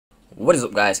What is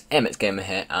up guys, Amxgamer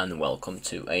here and welcome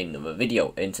to another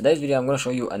video. In today's video I'm going to show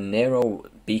you a Nero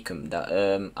beacon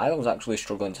that I was actually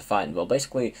struggling to find. Well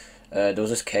basically there was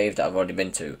this cave that I've already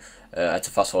been to. I had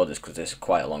to fast forward this because this is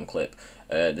quite a long clip.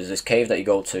 There's this cave that you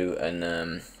go to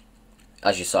and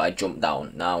as you saw I jumped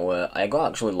down. Now I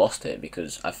got actually lost it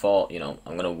because I thought, I'm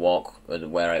going to walk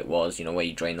where it was, where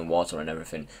you drain the water and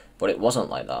everything, but it wasn't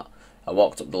like that. I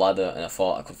walked up the ladder and I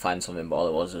thought I could find something, but all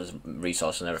it was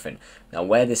resource and everything. Now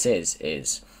where this is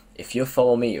if you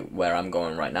follow me where I'm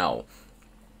going right now,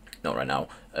 not right now,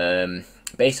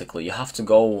 basically you have to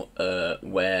go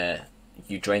where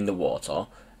you drain the water,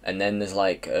 and then there's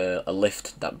like a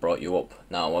lift that brought you up.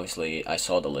 Now obviously I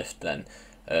saw the lift then.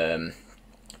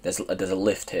 There's a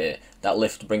lift here. That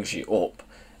lift brings you up,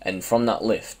 and from that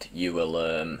lift you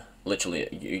will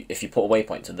literally, if you put a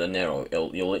waypoint to the Nero,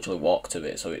 you'll literally walk to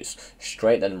it. So it's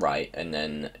straight then right, and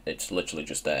then it's literally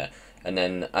just there. And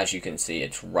then as you can see,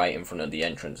 it's right in front of the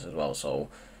entrance as well. So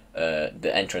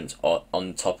the entrance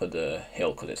on top of the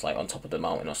hill, because it's like on top of the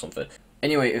mountain or something.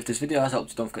 Anyway, if this video has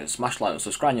helped, don't forget to smash like and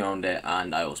subscribe on your own day,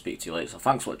 and I will speak to you later. So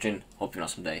thanks for watching, hope you have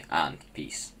an awesome day, and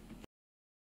peace.